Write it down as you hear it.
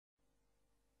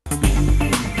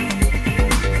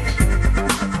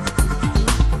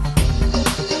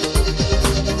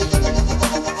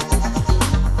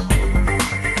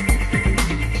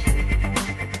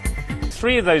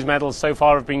3 of those medals so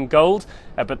far have been gold,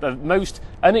 but the most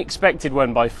unexpected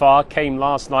one by far came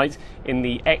last night in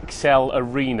the XL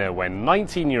Arena when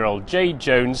 19-year-old Jade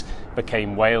Jones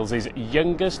became Wales's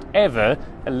youngest ever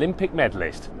Olympic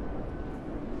medalist.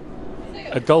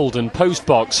 A golden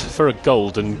postbox for a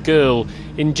golden girl.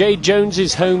 In Jade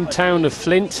Jones's hometown of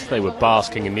Flint, they were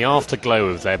basking in the afterglow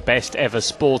of their best ever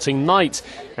sporting night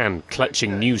and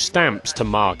clutching new stamps to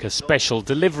mark a special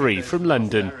delivery from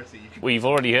London. We've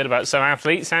already heard about some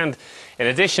athletes, and in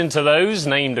addition to those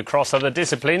named across other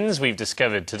disciplines, we've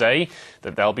discovered today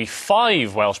that there'll be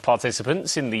 5 Welsh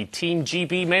participants in the Team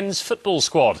GB men's football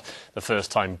squad. The first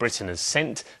time Britain has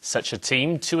sent such a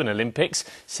team to an Olympics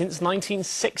since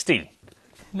 1960.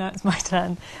 Now it's my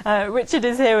turn. Richard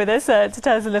is here with us to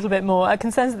tell us a little bit more.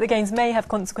 Concerns that the Games may have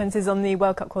consequences on the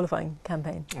World Cup qualifying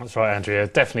campaign. That's right, Andrea.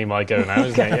 Definitely my go now,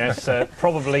 isn't it? Yes.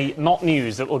 Probably not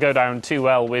news that will go down too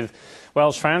well with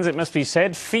Welsh fans, it must be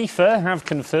said. FIFA have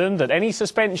confirmed that any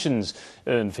suspensions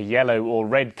earned for yellow or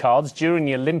red cards during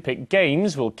the Olympic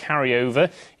Games will carry over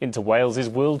into Wales's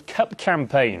World Cup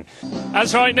campaign.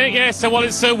 That's right, Nick, yes. So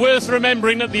it's worth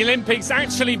remembering that the Olympics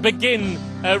actually begin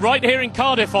right here in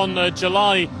Cardiff on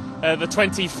July the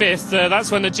 25th.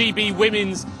 That's when the GB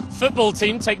women's football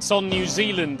team takes on New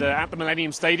Zealand at the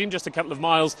Millennium Stadium, just a couple of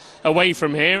miles away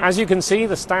from here. As you can see,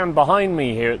 the stand behind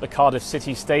me here at the Cardiff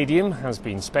City Stadium has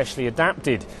been specially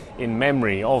adapted in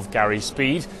memory of Gary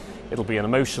Speed. It'll be an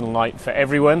emotional night for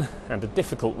everyone and a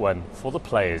difficult one for the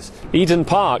players. Eden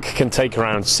Park can take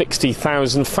around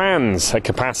 60,000 fans, a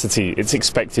capacity it's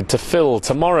expected to fill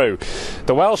tomorrow.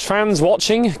 The Welsh fans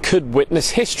watching could witness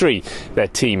history, their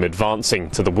team advancing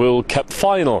to the World Cup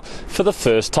final for the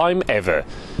first time ever.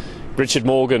 Richard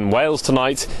Morgan, Wales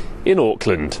Tonight in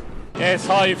Auckland. Yes,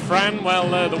 hi Fran.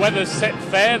 Well, the weather's set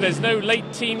fair. There's no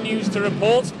late team news to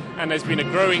report, and there's been a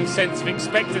growing sense of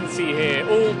expectancy here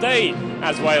all day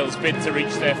as Wales bid to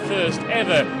reach their first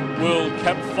ever World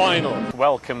Cup final.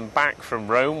 Welcome back from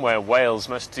Rome, where Wales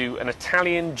must do an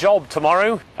Italian job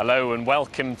tomorrow. Hello and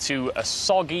welcome to a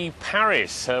soggy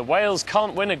Paris. Wales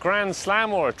can't win a Grand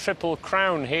Slam or a Triple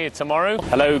Crown here tomorrow.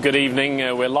 Hello, good evening.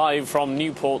 We're live from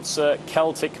Newport's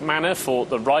Celtic Manor for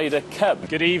the Ryder Cup.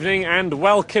 Good evening and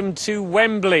welcome to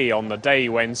Wembley on the day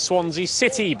when Swansea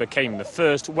City became the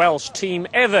first Welsh team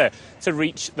ever to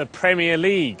reach the Premier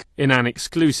League. In an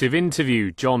exclusive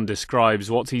interview, John describes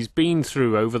what he's been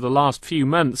through over the last few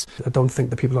months. I don't think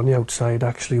the people on the outside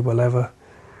actually will ever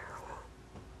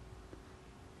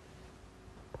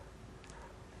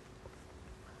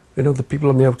the people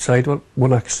on the outside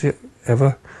won't actually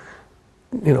ever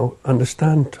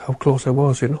understand how close I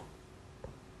was.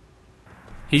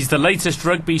 He's the latest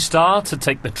rugby star to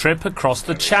take the trip across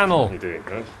the Channel.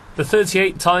 The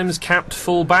 38 times capped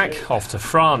fullback off to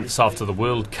France after the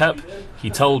World Cup. He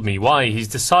told me why he's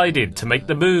decided to make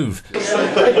the move.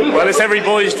 Well, it's every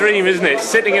boy's dream, isn't it?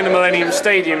 Sitting in the Millennium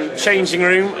Stadium changing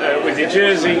room with your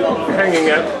jersey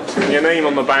hanging up and your name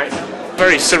on the back.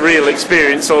 Very surreal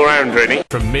experience all round, really.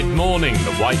 From mid-morning,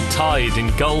 the white tide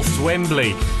engulfed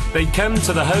Wembley. They'd come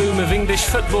to the home of English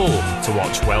football to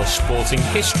watch Welsh sporting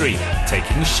history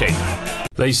taking shape.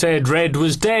 They said red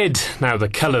was dead. Now the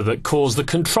colour that caused the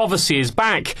controversy is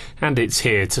back, and it's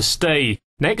here to stay.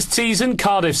 Next season,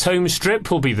 Cardiff's home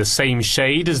strip will be the same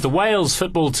shade as the Wales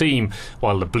football team,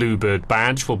 while the Bluebird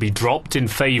badge will be dropped in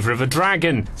favour of a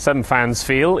dragon. Some fans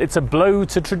feel it's a blow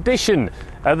to tradition.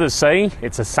 Others say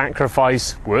it's a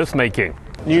sacrifice worth making.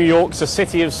 New York's a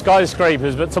city of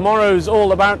skyscrapers, but tomorrow's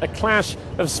all about a clash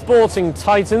of sporting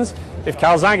titans. If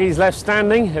Calzaghe's left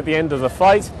standing at the end of the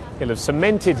fight, he'll have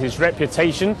cemented his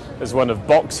reputation as one of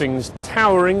boxing's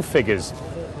towering figures.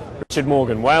 Richard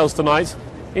Morgan, Wales Tonight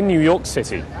in New York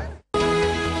City.